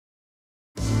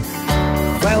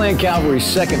Flatland Cavalry's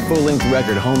second full-length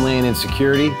record, Homeland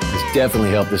Insecurity, has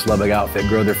definitely helped this Lubbock outfit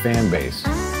grow their fan base.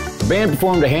 The band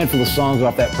performed a handful of songs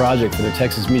off that project for their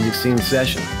Texas Music Scene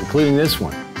session, including this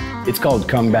one. It's called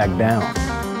Come Back Down.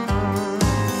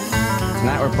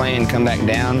 Tonight we're playing Come Back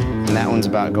Down, and that one's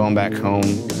about going back home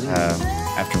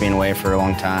after being away for a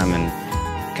long time, and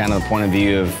kind of the point of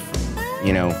view of,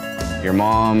 you know, your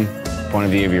mom, point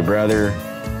of view of your brother,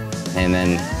 and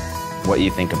then what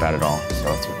you think about it all.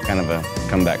 So it's kind of a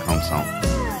come back home song.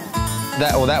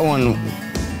 That one,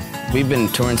 we've been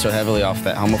touring so heavily off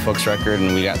that Homo Folks record,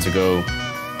 and we got to go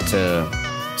to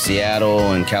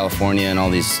Seattle and California and all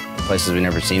these places we've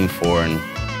never seen before. And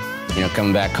you know,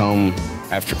 coming back home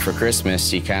for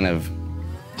Christmas, you kind of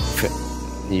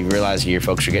realize your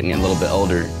folks are getting a little bit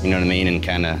older. You know what I mean?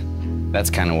 And that's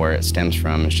kind of where it stems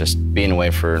from. It's just being away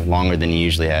for longer than you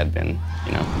usually had been.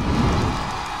 You know.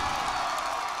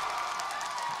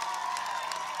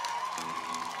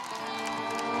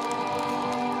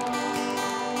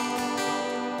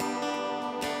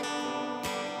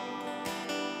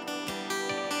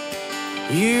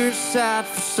 You're a sight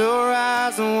for sore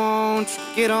eyes, and won't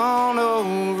you get on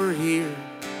over here?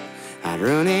 I'd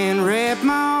run and wrap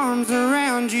my arms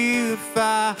around you if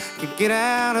I could get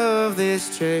out of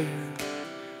this chair.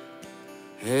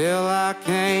 Hell, I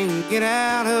can't get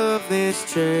out of this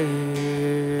chair.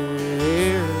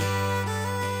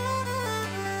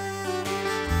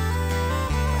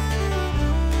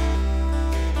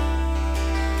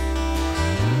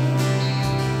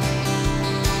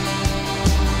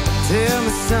 Tell me,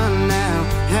 son, now,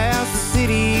 how's the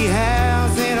city,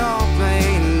 how's it all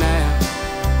playing out?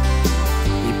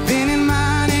 You've been in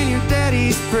mine and your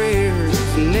daddy's prayers,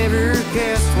 never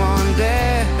cast one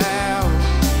doubt.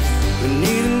 When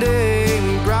either day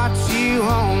we brought you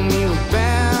home, you were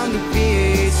bound to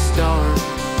be a star.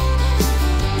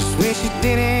 Just wish you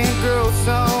didn't grow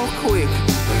so quick,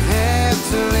 or have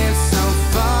to live so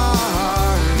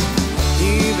far.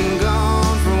 You've been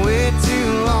gone for way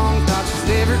too long, thought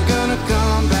you never gonna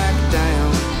come back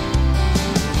down.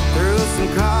 Throw some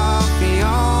coffee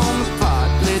on the pot,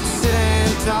 let's sit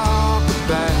and talk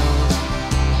about.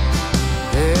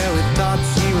 Yeah, we thought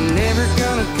you were never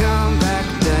gonna come back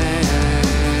down.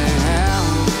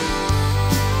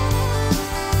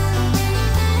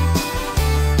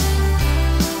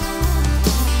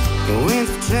 The winds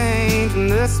have changed and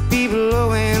the speed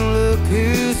below, and look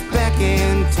who's back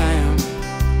in town.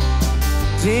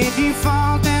 Did you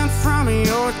fall down from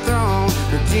your throne,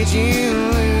 or did you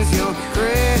lose your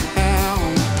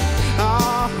crown?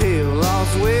 Oh, hell,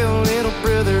 all's well, little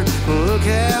brother, look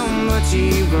how much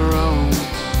you've grown.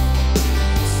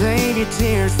 Save your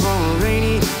tears for a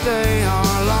rainy day,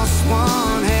 our lost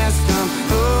one has come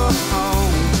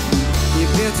home. You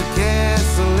built a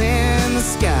castle in the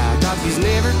sky, thought he's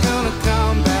never gonna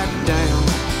come back down.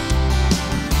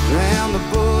 Round the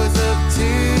boys up to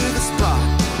the spot,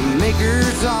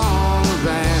 makers all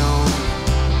around.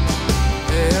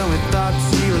 Yeah, we thought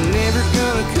you were never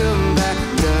gonna come back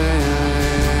down.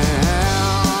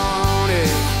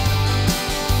 Yeah.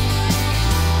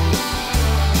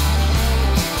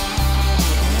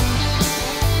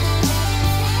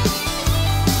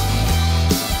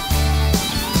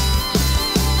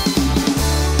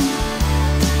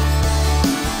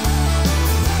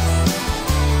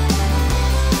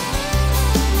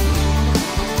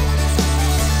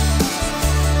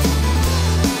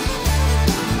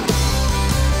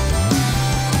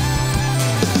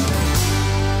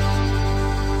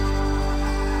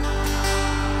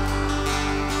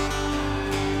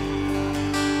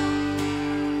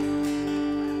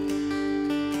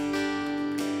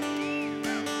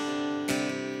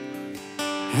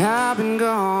 I've been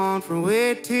gone for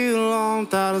way too long,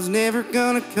 thought I was never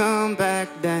gonna come back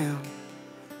down.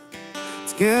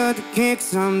 It's good to kick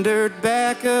some dirt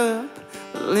back up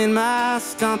in my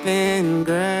stomping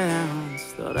grounds.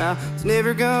 Thought I was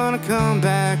never gonna come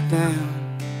back down.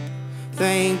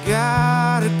 Thank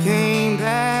God